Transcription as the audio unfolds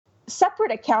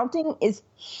separate accounting is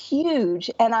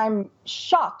huge, and I'm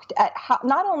shocked at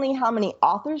not only how many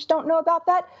authors don't know about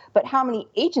that, but how many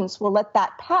agents will let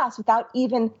that pass without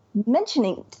even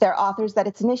mentioning to their authors that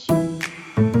it's an issue.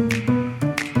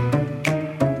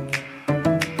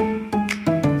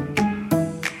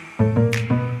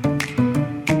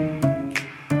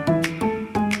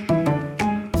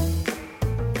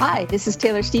 Hi, this is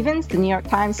Taylor Stevens, the New York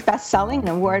Times best-selling and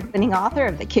award-winning author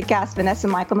of the kick-ass Vanessa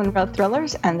Michael Monroe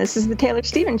thrillers, and this is the Taylor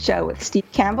Stevens Show with Steve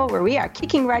Campbell, where we are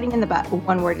kicking writing in the butt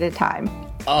one word at a time.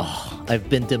 Oh, I've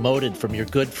been demoted from your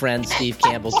good friend Steve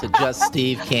Campbell to just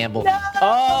Steve Campbell. No!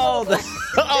 Oh,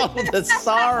 the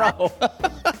sorrow.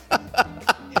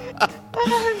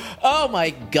 Oh, my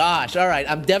gosh. All right.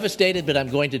 I'm devastated, but I'm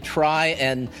going to try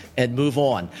and move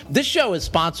on. This show is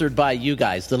sponsored by you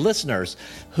guys, the listeners,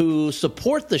 who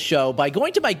support the show by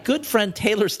going to my good friend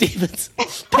Taylor Stevens'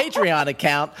 Patreon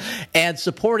account and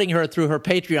supporting her through her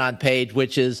Patreon page,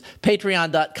 which is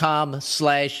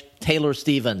patreon.com/Taylor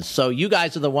Stevens. So you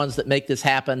guys are the ones that make this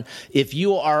happen. If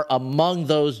you are among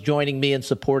those joining me in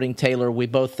supporting Taylor, we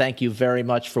both thank you very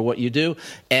much for what you do.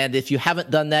 And if you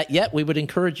haven't done that yet, we would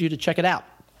encourage you to check it out.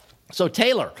 So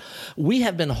Taylor, we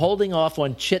have been holding off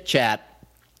on Chit Chat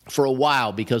for a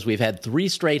while because we've had 3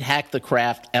 straight Hack the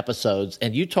Craft episodes,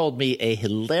 and you told me a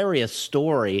hilarious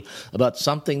story about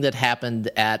something that happened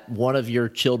at one of your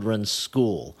children's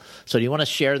school. So do you want to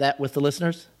share that with the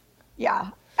listeners? Yeah.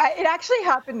 It actually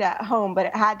happened at home, but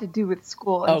it had to do with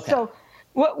school. And okay. So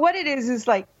what it is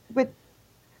like with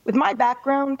my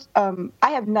background, I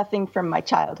have nothing from my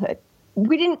childhood.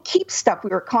 We didn't keep stuff. We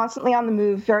were constantly on the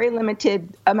move, very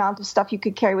limited amount of stuff you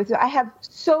could carry with you. I have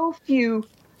so few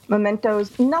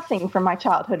mementos, nothing from my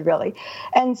childhood, really.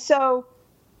 And so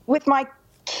with my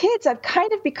kids, I've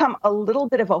kind of become a little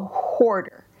bit of a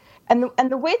hoarder. And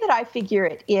the way that I figure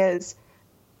it is,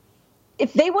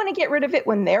 if they want to get rid of it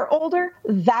when they're older,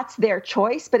 that's their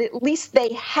choice. But at least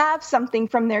they have something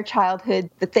from their childhood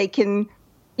that they can,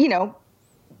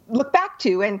 look back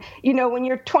to. And, when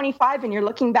you're 25 and you're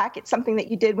looking back at something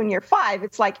that you did when you're 5,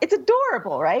 it's like, it's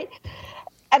adorable, right?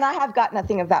 And I have got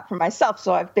nothing of that for myself,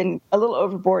 so I've been a little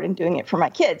overboard in doing it for my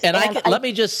kids. And let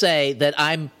me just say that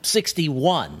I'm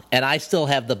 61, and I still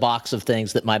have the box of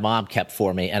things that my mom kept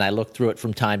for me, and I look through it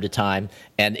from time to time,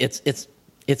 and it's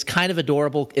kind of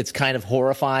adorable, it's kind of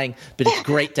horrifying, but it's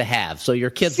great to have. So your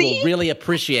kids will really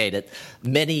appreciate it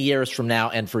many years from now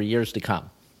and for years to come.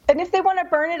 And if they want to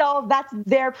burn it all, that's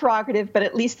their prerogative, but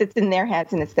at least it's in their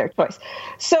hands and it's their choice.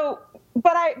 So,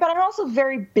 but I'm also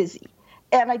very busy,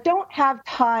 and I don't have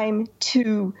time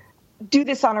to do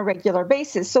this on a regular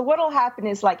basis. So what'll happen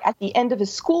is, like, at the end of a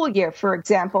school year, for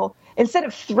example, instead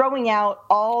of throwing out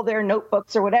all their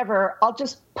notebooks or whatever, I'll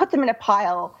just put them in a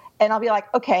pile, and I'll be like,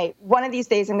 okay, one of these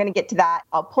days I'm going to get to that.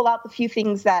 I'll pull out the few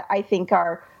things that I think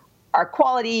are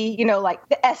quality, like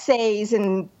the essays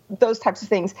and those types of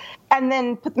things, and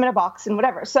then put them in a box and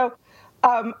whatever. So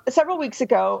several weeks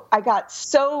ago, I got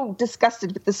so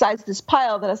disgusted with the size of this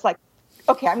pile that I was like,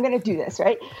 okay, I'm going to do this,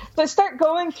 right? So I start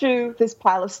going through this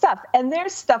pile of stuff, and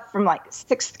there's stuff from like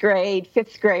 6th grade,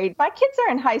 5th grade. My kids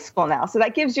are in high school now, so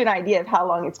that gives you an idea of how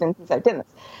long it's been since I've done this.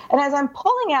 And as I'm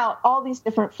pulling out all these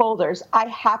different folders, I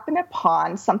happen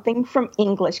upon something from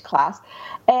English class,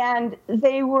 and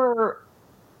they were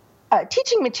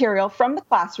teaching material from the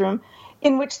classroom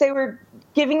in which they were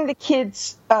giving the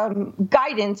kids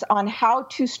guidance on how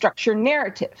to structure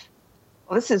narrative.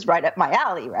 Well, this is right up my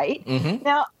alley, right? Mm-hmm.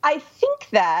 Now, I think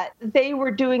that they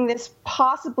were doing this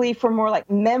possibly for more like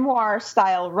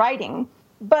memoir-style writing,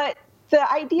 but the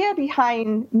idea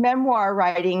behind memoir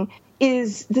writing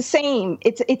is the same.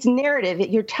 It's narrative.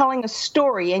 You're telling a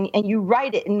story, and you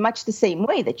write it in much the same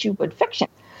way that you would fiction.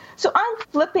 So I'm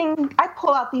flipping, I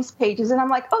pull out these pages, and I'm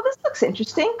like, oh, this looks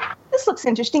interesting. This looks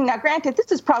interesting. Now, granted,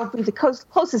 this is probably the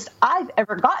closest I've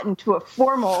ever gotten to a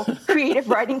formal creative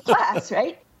writing class,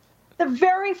 right? The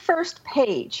very first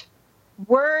page,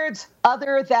 words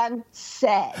other than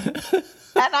said. And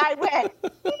I went,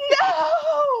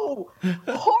 no!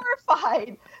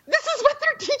 Horrified. This is what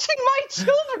they're teaching my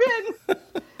children.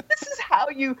 This is how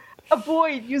you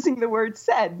avoid using the word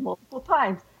said multiple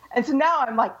times. And so now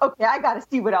I'm like, okay, I got to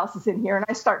see what else is in here. And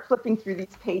I start flipping through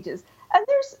these pages. And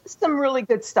there's some really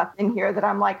good stuff in here that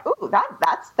I'm like, ooh,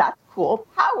 that's cool.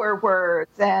 Power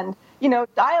words and,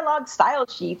 dialogue style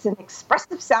sheets and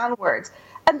expressive sound words.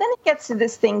 And then it gets to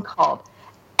this thing called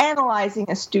analyzing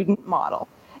a student model.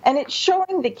 And it's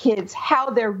showing the kids how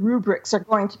their rubrics are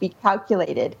going to be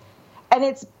calculated. And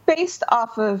it's based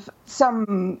off of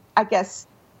some, I guess,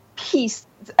 piece,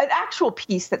 an actual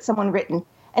piece that someone written.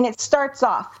 And it starts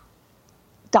off,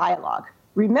 dialogue.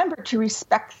 Remember to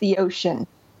respect the ocean.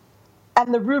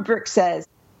 And the rubric says,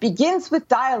 begins with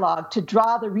dialogue to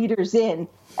draw the readers in.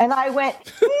 And I went,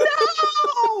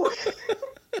 no!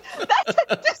 That's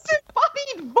a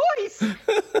disembodied voice.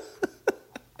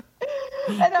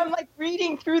 And I'm like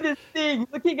reading through this thing,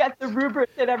 looking at the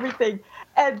rubric and everything.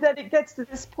 And then it gets to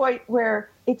this point where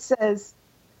it says,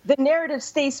 the narrative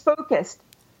stays focused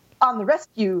on the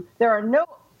rescue. There are no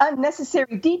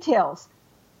unnecessary details.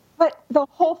 But the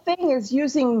whole thing is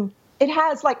it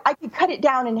has I could cut it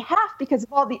down in half because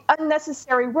of all the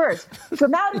unnecessary words.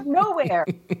 From out of nowhere,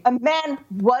 a man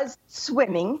was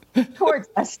swimming towards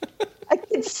us. I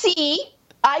could see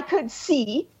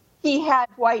he had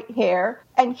white hair,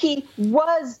 and he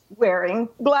was wearing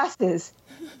glasses.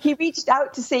 He reached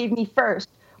out to save me first.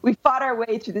 We fought our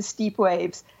way through the steep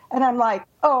waves. And I'm like,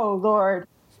 oh, Lord,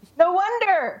 no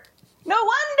wonder.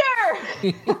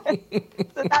 So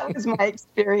that was my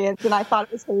experience, and I thought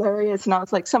it was hilarious. And I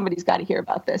was like, somebody's got to hear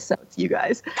about this, so it's you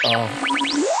guys. Oh.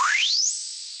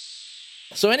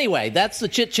 So anyway, that's the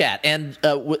Chit Chat. And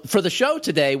for the show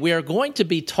today, we are going to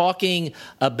be talking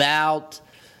about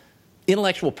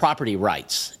intellectual property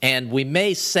rights. And we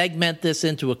may segment this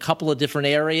into a couple of different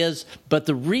areas, but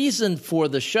the reason for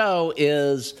the show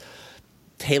is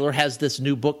Taylor has this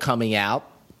new book coming out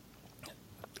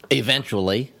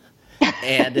eventually,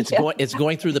 and it's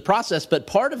going through the process. But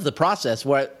part of the process,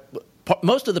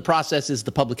 most of the process is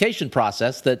the publication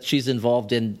process that she's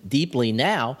involved in deeply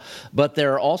now, but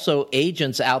there are also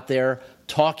agents out there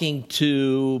talking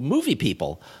to movie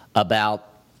people about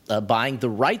buying the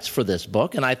rights for this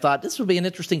book, and I thought this would be an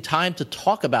interesting time to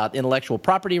talk about intellectual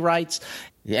property rights,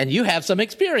 and you have some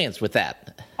experience with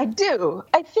that. I do.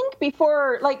 I think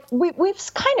before,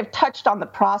 we've kind of touched on the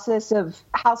process of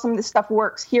how some of this stuff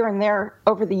works here and there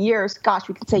over the years. Gosh,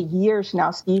 we can say years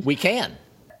now, Steve. We can.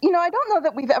 I don't know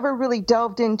that we've ever really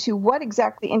delved into what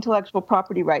exactly intellectual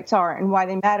property rights are and why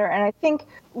they matter, and I think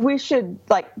we should,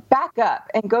 back up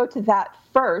and go to that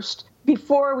first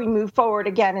before we move forward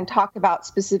again and talk about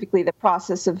specifically the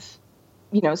process of,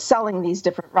 selling these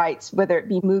different rights, whether it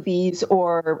be movies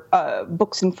or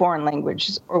books in foreign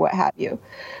languages or what have you.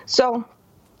 So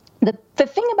the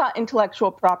thing about intellectual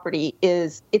property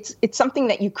is it's something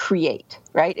that you create,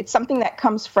 right? It's something that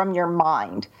comes from your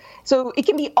mind. So it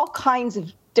can be all kinds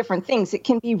of different things. It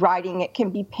can be writing, it can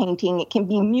be painting, it can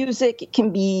be music, it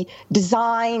can be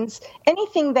designs,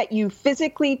 anything that you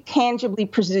physically, tangibly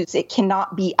produce. It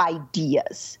cannot be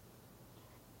ideas,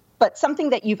 but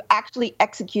something that you've actually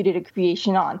executed a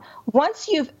creation on. Once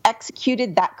you've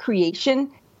executed that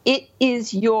creation, it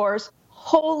is yours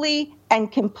wholly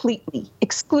and completely,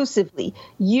 exclusively.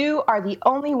 You are the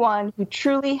only one who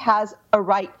truly has a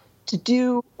right to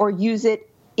do or use it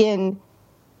in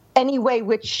any way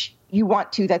which you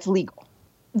want to that's legal.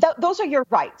 Those are your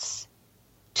rights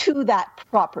to that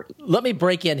property. Let me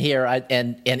break in here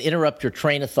and interrupt your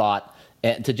train of thought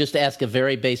and to just ask a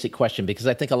very basic question, because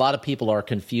I think a lot of people are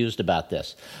confused about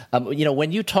this.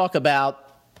 When you talk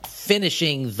about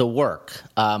finishing the work,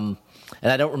 and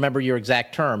I don't remember your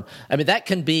exact term, that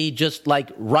can be just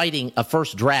like writing a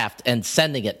first draft and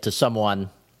sending it to someone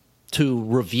to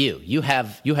review. You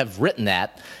have written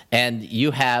that, and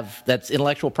that's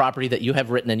intellectual property that you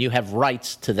have written, and you have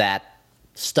rights to that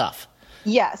stuff.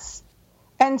 Yes.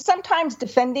 And sometimes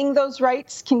defending those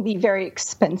rights can be very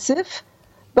expensive,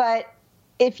 but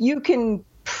if you can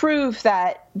prove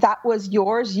that that was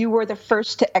yours, you were the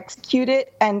first to execute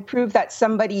it, and prove that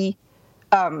somebody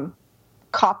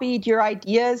copied your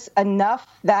ideas enough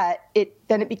that it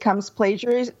becomes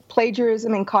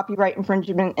plagiarism and copyright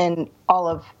infringement and all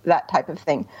of that type of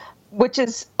thing, which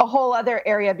is a whole other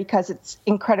area because it's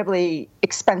incredibly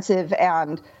expensive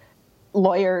and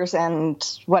lawyers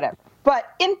and whatever.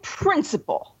 But in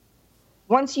principle,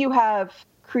 once you have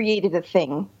created a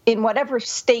thing in whatever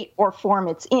state or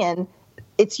form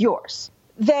it's yours.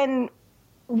 Then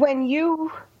when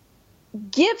you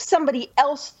give somebody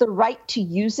else the right to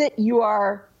use it, you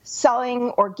are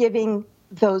selling or giving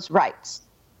those rights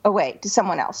away to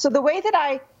someone else. So the way that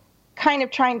I kind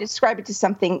of try and describe it to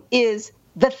something is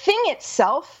the thing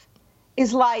itself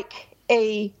is like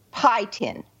a pie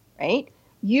tin, right?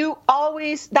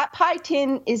 That pie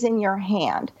tin is in your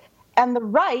hand, and the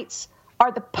rights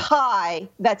are the pie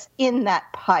that's in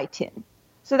that pie tin.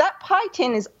 So that pie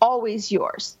tin is always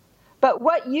yours. But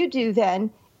what you do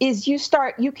then is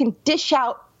you can dish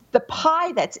out the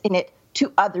pie that's in it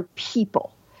to other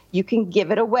people. You can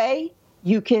give it away.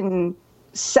 You can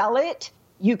sell it.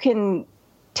 You can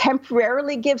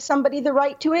temporarily give somebody the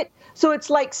right to it. So it's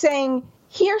like saying,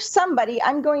 here's somebody,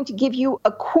 I'm going to give you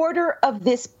a quarter of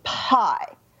this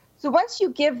pie. So once you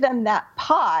give them that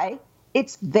pie,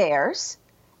 it's theirs,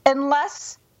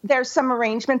 unless there's some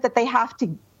arrangement that they have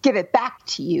to give it back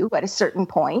to you at a certain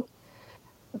point.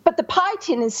 But the pie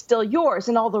tin is still yours,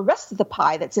 and all the rest of the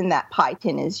pie that's in that pie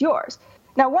tin is yours.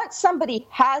 Now, once somebody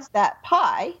has that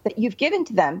pie that you've given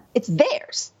to them, it's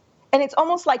theirs. And it's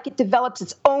almost like it develops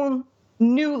its own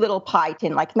new little pie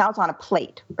tin, like now it's on a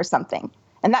plate or something.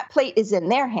 And that plate is in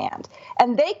their hand.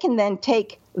 And they can then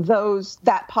take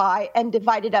that pie and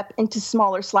divide it up into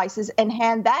smaller slices and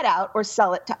hand that out or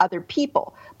sell it to other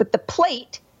people. But the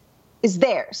plate is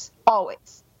theirs,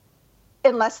 always.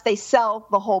 Unless they sell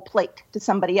the whole plate to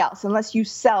somebody else, unless you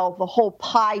sell the whole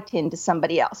pie tin to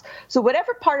somebody else. So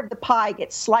whatever part of the pie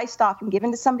gets sliced off and given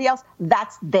to somebody else,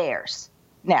 that's theirs.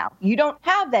 Now, you don't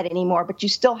have that anymore, but you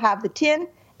still have the tin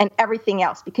and everything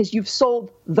else because you've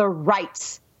sold the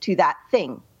rights to that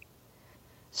thing.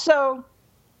 So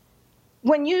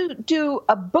when you do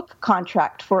a book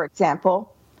contract, for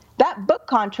example, that book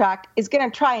contract is going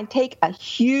to try and take a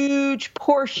huge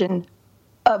portion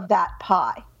of that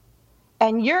pie.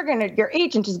 And your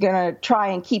agent is going to try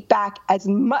and keep back as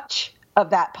much of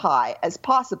that pie as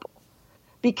possible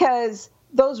because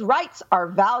those rights are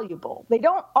valuable. They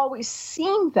don't always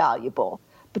seem valuable,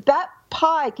 but that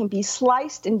pie can be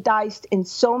sliced and diced in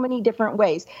so many different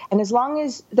ways. And as long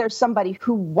as there's somebody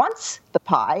who wants the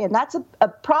pie, and that's a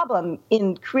problem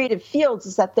in creative fields,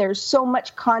 is that there's so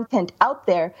much content out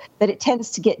there that it tends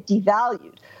to get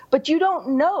devalued. But you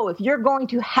don't know if you're going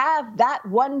to have that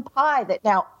one pie that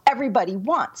now everybody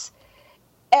wants.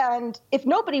 And if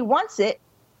nobody wants it,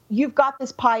 you've got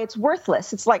this pie, it's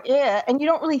worthless. It's like, and you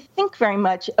don't really think very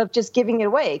much of just giving it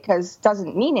away because it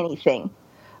doesn't mean anything.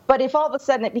 But if all of a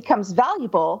sudden it becomes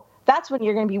valuable, that's when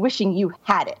you're going to be wishing you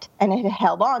had it and had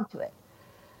held on to it.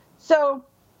 So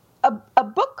a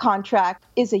book contract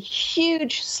is a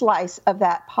huge slice of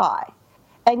that pie.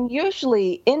 And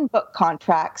usually in book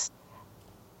contracts,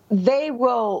 they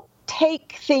will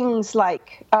take things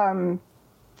like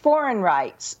foreign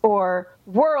rights or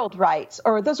world rights,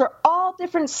 or those are all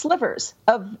different slivers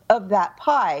of that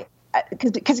pie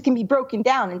because it can be broken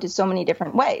down into so many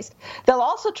different ways. They'll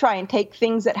also try and take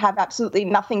things that have absolutely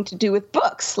nothing to do with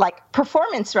books, like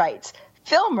performance rights,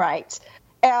 film rights,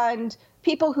 and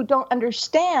people who don't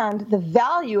understand the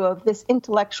value of this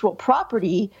intellectual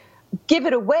property give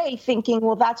it away thinking,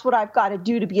 well, that's what I've got to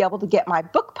do to be able to get my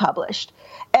book published.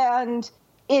 And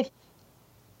if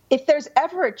there's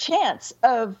ever a chance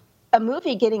of a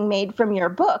movie getting made from your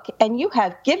book and you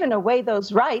have given away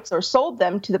those rights or sold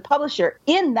them to the publisher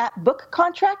in that book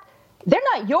contract, they're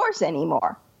not yours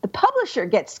anymore. The publisher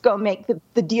gets to go make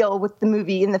the deal with the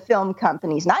movie and the film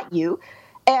companies, not you.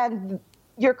 And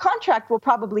your contract will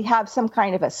probably have some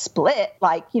kind of a split,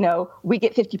 like, we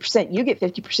get 50%, you get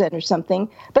 50% or something.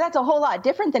 But that's a whole lot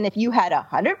different than if you had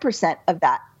 100% of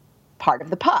that part of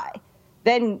the pie.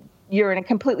 Then you're in a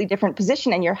completely different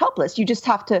position and you're helpless. You just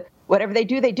have to, whatever they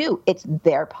do, they do. It's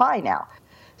their pie now.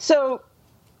 So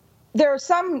there are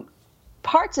some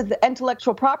parts of the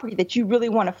intellectual property that you really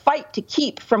want to fight to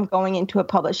keep from going into a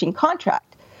publishing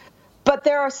contract. But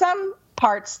there are some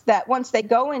parts that once they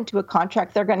go into a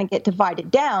contract, they're going to get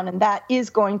divided down. And that is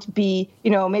going to be,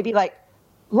 maybe like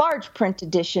large print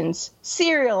editions,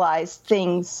 serialized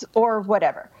things, or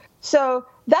whatever. So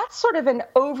that's sort of an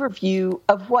overview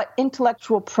of what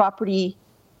intellectual property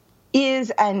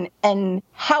is and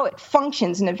how it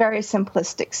functions in a very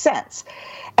simplistic sense.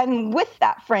 And with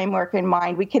that framework in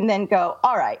mind, we can then go,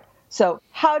 all right, so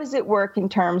how does it work in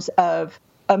terms of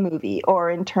a movie or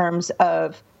in terms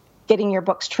of getting your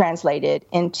books translated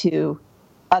into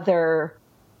other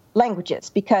languages?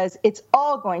 Because it's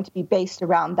all going to be based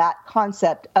around that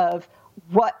concept of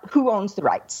who owns the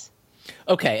rights.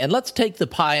 Okay, and let's take the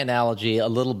pie analogy a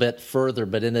little bit further,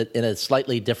 but in a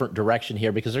slightly different direction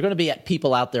here, because there are going to be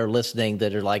people out there listening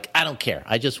that are like, I don't care.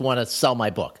 I just want to sell my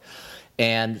book.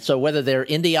 And so whether they're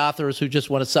indie authors who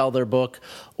just want to sell their book,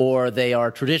 or they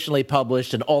are traditionally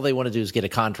published and all they want to do is get a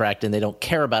contract and they don't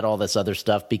care about all this other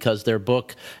stuff because their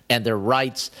book and their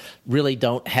rights really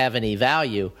don't have any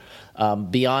value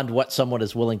beyond what someone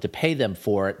is willing to pay them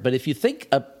for it. But if you think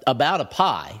about a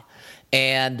pie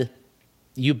and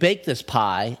you bake this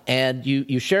pie and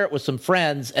you share it with some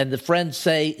friends and the friends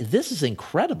say, this is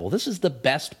incredible. This is the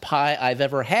best pie I've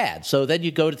ever had. So then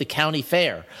you go to the county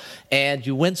fair and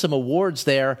you win some awards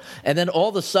there. And then all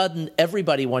of a sudden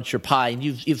everybody wants your pie and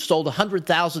you've sold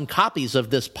 100,000 copies of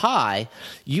this pie.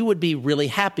 You would be really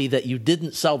happy that you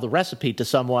didn't sell the recipe to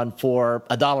someone for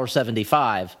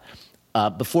 $1.75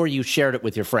 before you shared it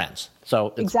with your friends.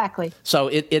 So exactly. So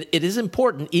it is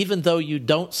important, even though you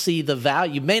don't see the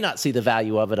value, you may not see the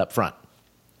value of it up front.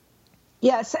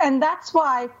 Yes, and that's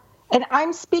why, and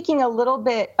I'm speaking a little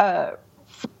bit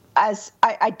as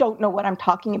I don't know what I'm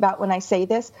talking about when I say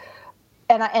this,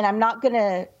 and I'm not going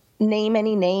to name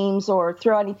any names or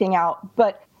throw anything out,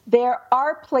 but there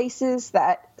are places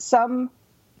that some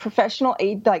professional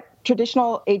aid, like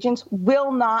traditional agents,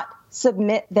 will not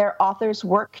submit their author's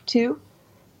work to,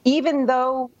 even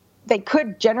though they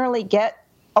could generally get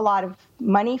a lot of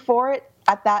money for it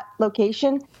at that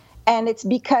location. And it's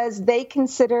because they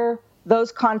consider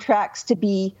those contracts to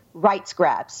be rights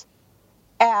grabs.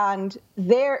 And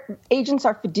their agents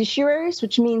are fiduciaries,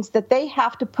 which means that they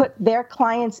have to put their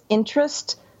client's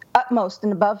interest utmost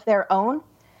and above their own.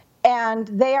 And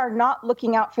they are not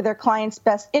looking out for their client's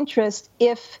best interest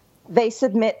if they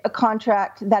submit a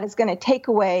contract that is going to take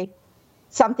away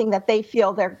something that they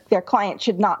feel their client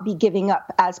should not be giving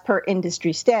up as per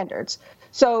industry standards.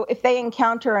 So if they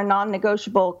encounter a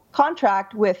non-negotiable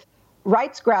contract with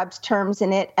rights grabs terms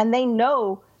in it, and they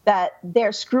know that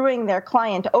they're screwing their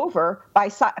client over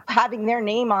by having their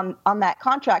name on that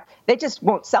contract, they just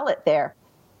won't sell it there.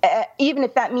 Even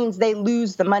if that means they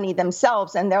lose the money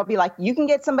themselves, and they'll be like, you can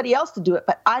get somebody else to do it,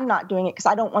 but I'm not doing it because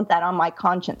I don't want that on my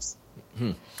conscience.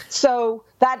 So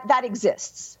that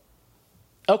exists.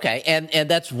 Okay, and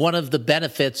that's one of the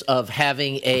benefits of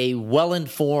having a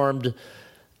well-informed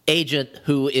agent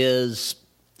who is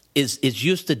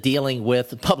used to dealing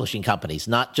with publishing companies,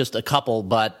 not just a couple,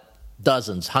 but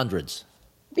dozens, hundreds.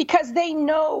 Because they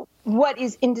know what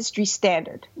is industry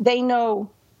standard. They know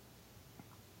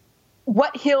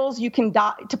what hills you can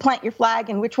to plant your flag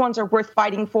and which ones are worth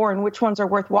fighting for and which ones are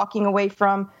worth walking away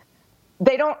from.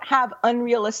 They don't have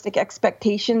unrealistic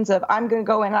expectations of, I'm going to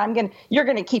go and you're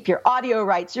going to keep your audio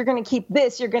rights, you're going to keep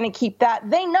this, you're going to keep that.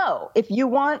 They know if you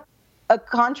want a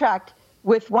contract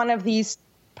with one of these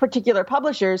particular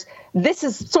publishers, this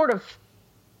is sort of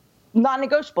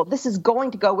non-negotiable. This is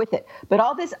going to go with it. But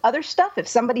all this other stuff, if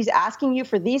somebody's asking you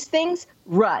for these things,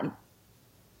 run.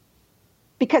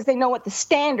 Because they know what the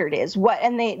standard is,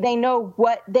 and they know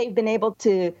what they've been able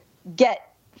to get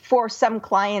for some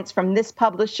clients from this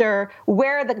publisher,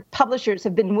 where the publishers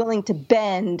have been willing to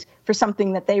bend for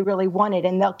something that they really wanted,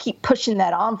 and they'll keep pushing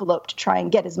that envelope to try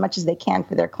and get as much as they can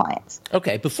for their clients.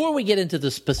 Okay, before we get into the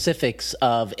specifics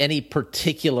of any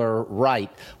particular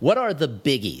right, what are the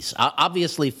biggies?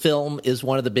 Obviously, film is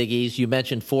one of the biggies. You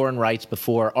mentioned foreign rights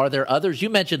before. Are there others?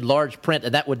 You mentioned large print,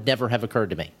 and that would never have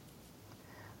occurred to me.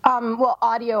 Well,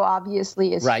 audio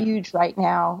obviously is huge right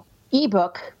now.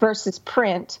 Ebook versus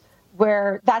print,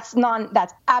 where that's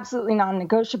absolutely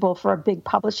non-negotiable for a big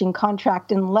publishing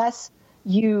contract unless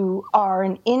you are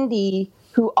an indie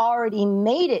who already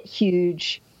made it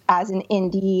huge as an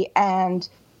indie,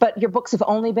 but your books have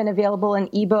only been available in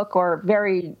ebook or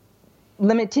very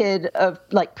limited of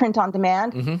like print on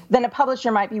demand. Then a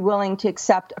publisher might be willing to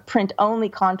accept a print-only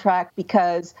contract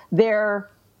because they're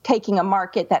taking a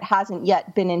market that hasn't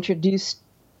yet been introduced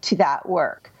to that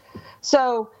work.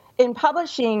 So in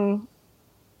publishing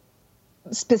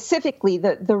specifically,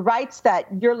 the rights that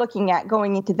you're looking at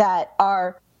going into that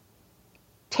are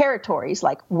territories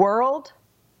like world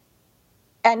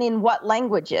and in what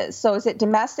languages. So is it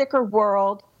domestic or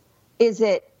world? Is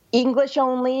it English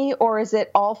only or is it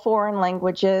all foreign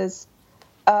languages?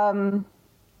 Those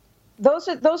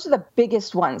are the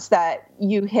biggest ones that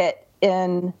you hit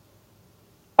in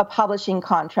a publishing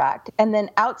contract. And then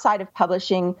outside of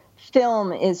publishing,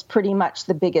 film is pretty much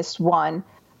the biggest one.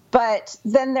 But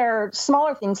then there are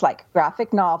smaller things like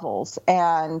graphic novels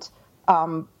and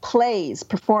plays,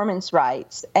 performance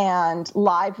rights, and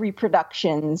live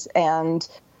reproductions, and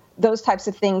those types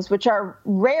of things, which are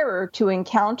rarer to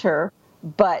encounter,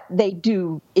 but they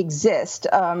do exist.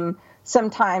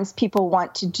 Sometimes people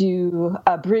want to do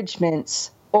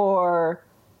abridgments or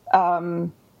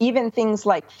even things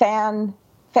like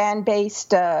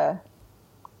fan-based, what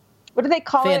do they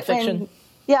call it? Fan fiction?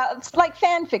 Yeah, it's like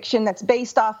fan fiction that's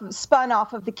spun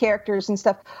off of the characters and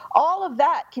stuff. All of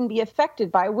that can be affected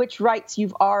by which rights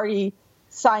you've already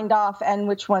signed off and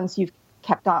which ones you've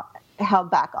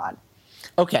held back on.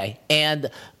 Okay, and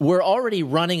we're already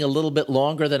running a little bit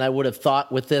longer than I would have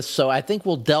thought with this, so I think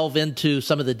we'll delve into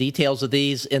some of the details of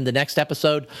these in the next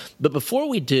episode. But before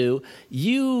we do,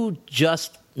 you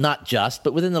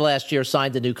but within the last year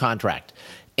signed a new contract.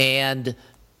 And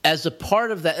as a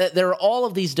part of that, there are all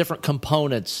of these different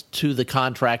components to the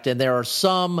contract, and there are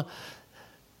some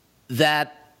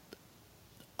that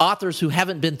authors who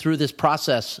haven't been through this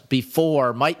process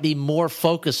before might be more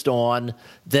focused on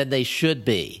than they should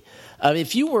be.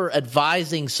 If you were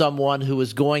advising someone who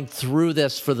is going through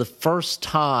this for the first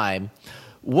time,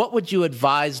 what would you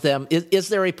advise them? Is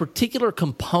there a particular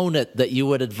component that you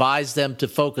would advise them to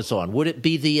focus on? Would it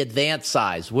be the advance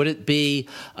size? Would it be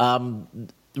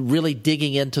really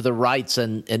digging into the rights,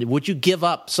 and would you give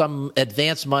up some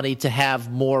advance money to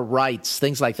have more rights,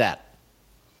 things like that?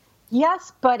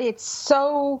 Yes, but it's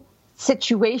so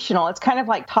situational. It's kind of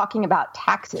like talking about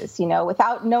taxes,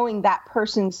 without knowing that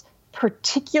person's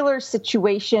particular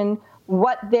situation,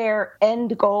 what their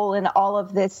end goal in all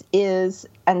of this is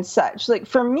and such. Like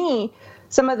for me,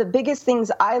 some of the biggest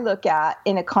things I look at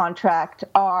in a contract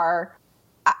are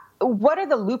what are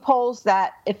the loopholes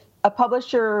that if a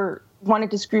publisher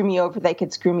wanted to screw me over, they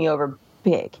could screw me over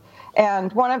big.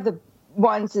 And one of the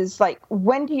ones is like,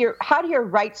 how do your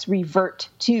rights revert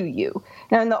to you?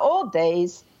 Now, in the old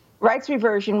days, rights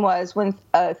reversion was when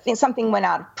something went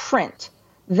out of print,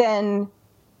 then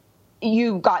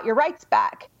you got your rights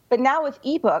back. But now with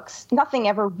ebooks, nothing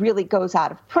ever really goes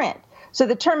out of print. So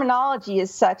the terminology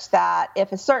is such that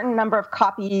if a certain number of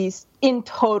copies in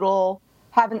total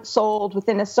haven't sold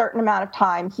within a certain amount of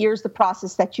time, here's the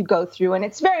process that you go through. And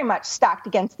it's very much stacked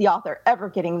against the author ever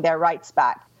getting their rights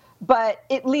back. But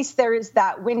at least there is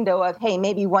that window of, hey,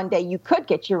 maybe one day you could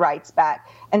get your rights back.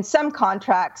 And some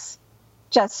contracts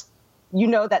just,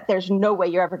 that there's no way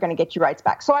you're ever going to get your rights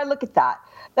back. So I look at that.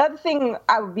 The other thing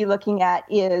I would be looking at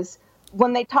is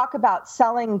when they talk about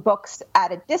selling books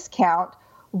at a discount,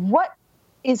 what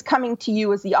is coming to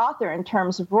you as the author in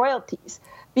terms of royalties?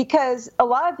 Because a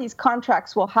lot of these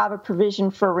contracts will have a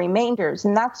provision for remainders,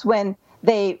 and that's when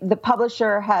the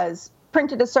publisher has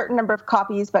printed a certain number of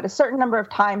copies, but a certain number of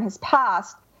time has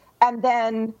passed, and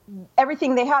then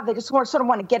everything they have, they just sort of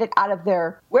want to get it out of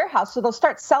their warehouse, so they'll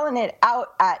start selling it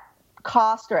out at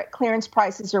cost or at clearance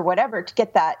prices or whatever to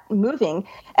get that moving,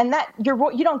 and that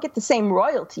you don't get the same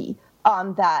royalty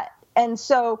on that. And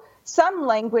so some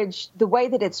language, the way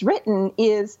that it's written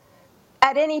is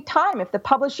at any time, if the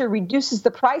publisher reduces the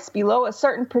price below a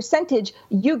certain percentage,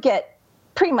 you get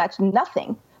pretty much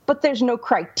nothing. But there's no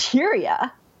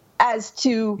criteria as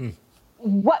to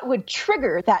what would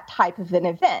trigger that type of an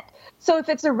event. So if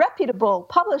it's a reputable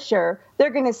publisher,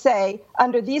 they're going to say,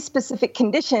 under these specific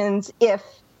conditions, if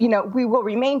we will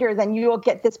remainder, then you'll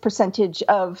get this percentage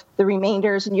of the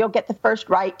remainders and you'll get the first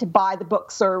right to buy the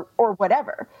books or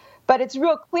whatever. But it's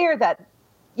real clear that,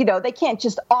 they can't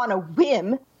just on a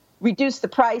whim reduce the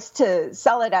price to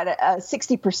sell it at a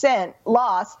 60%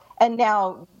 loss, and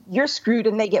now you're screwed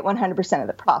and they get 100% of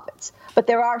the profits. But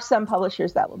there are some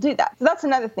publishers that will do that. So that's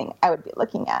another thing I would be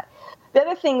looking at. The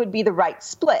other thing would be the right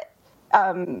split.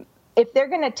 If they're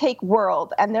going to take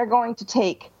world and they're going to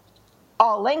take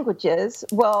all languages,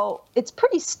 well, it's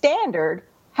pretty standard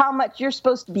how much you're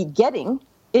supposed to be getting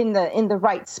in the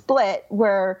right split,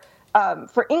 where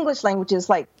for English languages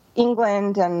like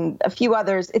England and a few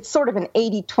others, it's sort of an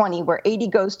 80-20, where 80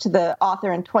 goes to the author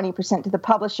and 20% to the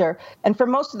publisher. And for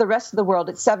most of the rest of the world,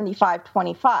 it's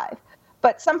 75-25.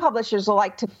 But some publishers will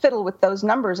like to fiddle with those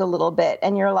numbers a little bit,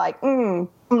 and you're like, I'm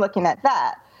looking at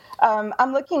that.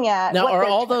 I'm looking at... Now, are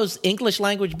all those English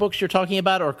language books you're talking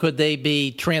about, or could they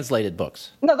be translated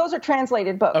books? No, those are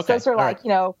translated books. Okay. Those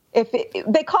are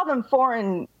they call them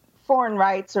foreign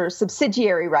rights or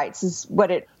subsidiary rights is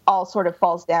what it all sort of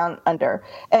falls down under.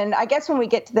 And I guess when we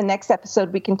get to the next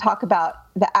episode, we can talk about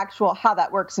the actual how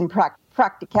that works in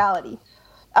practicality.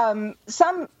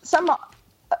 Some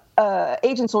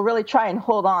agents will really try and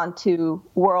hold on to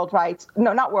world rights.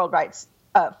 No, not world rights,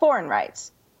 foreign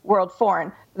rights, world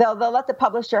foreign. They'll let the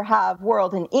publisher have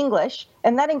world in English,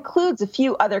 and that includes a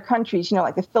few other countries,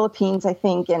 like the Philippines, I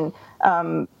think, and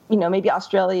maybe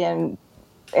Australia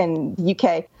and the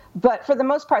UK. But for the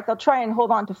most part, they'll try and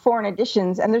hold on to foreign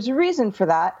editions, and there's a reason for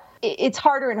that. It's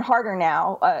harder and harder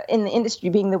now in the industry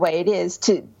being the way it is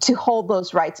to hold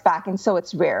those rights back, and so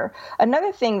it's rare.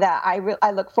 Another thing that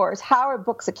I look for is how are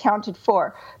books accounted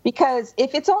for? Because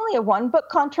if it's only a one-book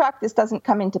contract, this doesn't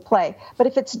come into play. But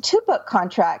if it's a two-book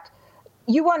contract,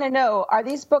 you want to know, are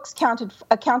these books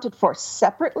accounted for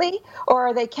separately, or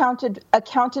are they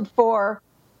accounted for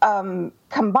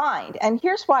combined? And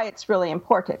here's why it's really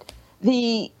important.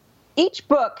 Each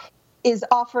book is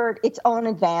offered its own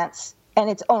advance and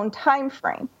its own time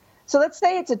frame. So let's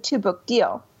say it's a 2-book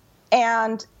deal,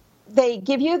 and they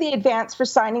give you the advance for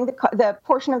signing the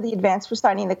portion of the advance for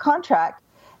signing the contract,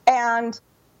 and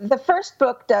the first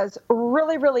book does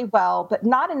really, really well, but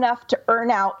not enough to earn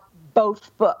out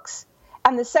both books,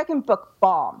 and the second book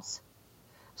bombs.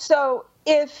 So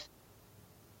if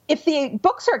the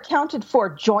books are accounted for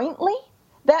jointly,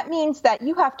 that means that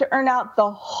you have to earn out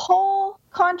the whole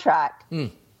contract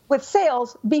with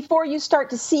sales before you start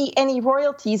to see any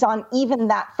royalties on even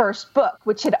that first book,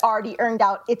 which had already earned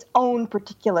out its own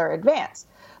particular advance.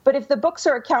 But if the books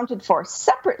are accounted for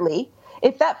separately,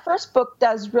 if that first book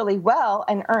does really well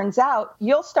and earns out,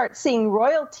 you'll start seeing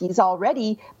royalties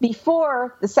already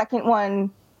before the second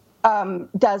one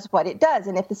does what it does.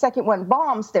 And if the second one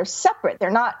bombs, they're separate.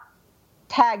 They're not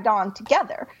tagged on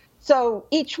together. So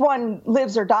each one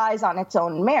lives or dies on its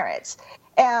own merits.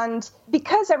 And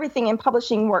because everything in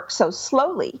publishing works so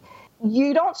slowly,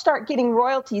 you don't start getting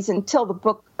royalties until the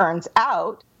book earns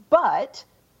out. But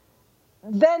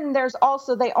then there's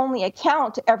also, they only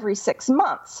account every 6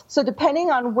 months. So depending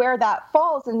on where that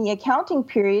falls in the accounting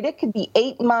period, it could be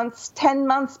 8 months, 10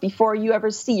 months before you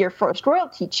ever see your first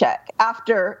royalty check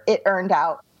after it earned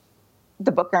out,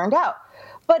 the book earned out.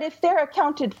 But if they're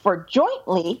accounted for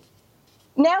jointly,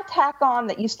 now tack on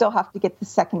that you still have to get the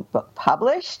second book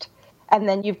published, and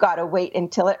then you've got to wait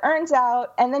until it earns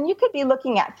out, and then you could be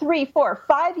looking at 3, 4,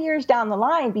 5 years down the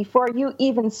line before you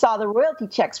even saw the royalty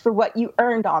checks for what you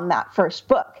earned on that first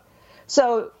book.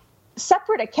 So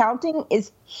separate accounting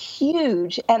is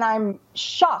huge, and I'm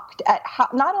shocked at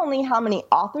not only how many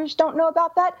authors don't know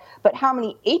about that, but how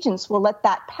many agents will let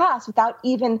that pass without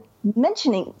even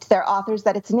mentioning to their authors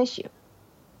that it's an issue.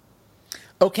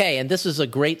 Okay, and this is a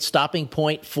great stopping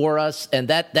point for us, and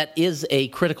that is a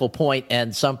critical point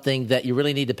and something that you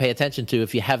really need to pay attention to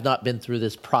if you have not been through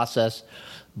this process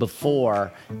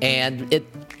before. And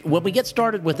when we get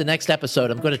started with the next episode,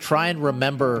 I'm going to try and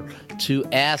remember to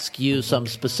ask you some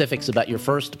specifics about your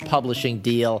first publishing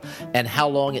deal and how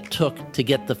long it took to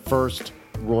get the first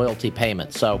royalty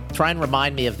payment. So try and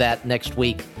remind me of that next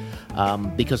week.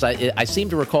 Because I seem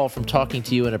to recall from talking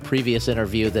to you in a previous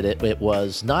interview that it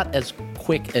was not as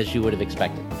quick as you would have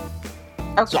expected.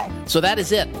 Okay. So that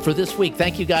is it for this week.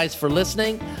 Thank you guys for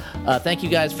listening. Thank you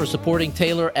guys for supporting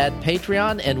Taylor at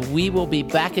Patreon, and we will be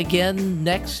back again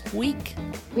next week.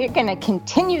 We're going to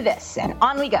continue this, and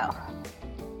on we go.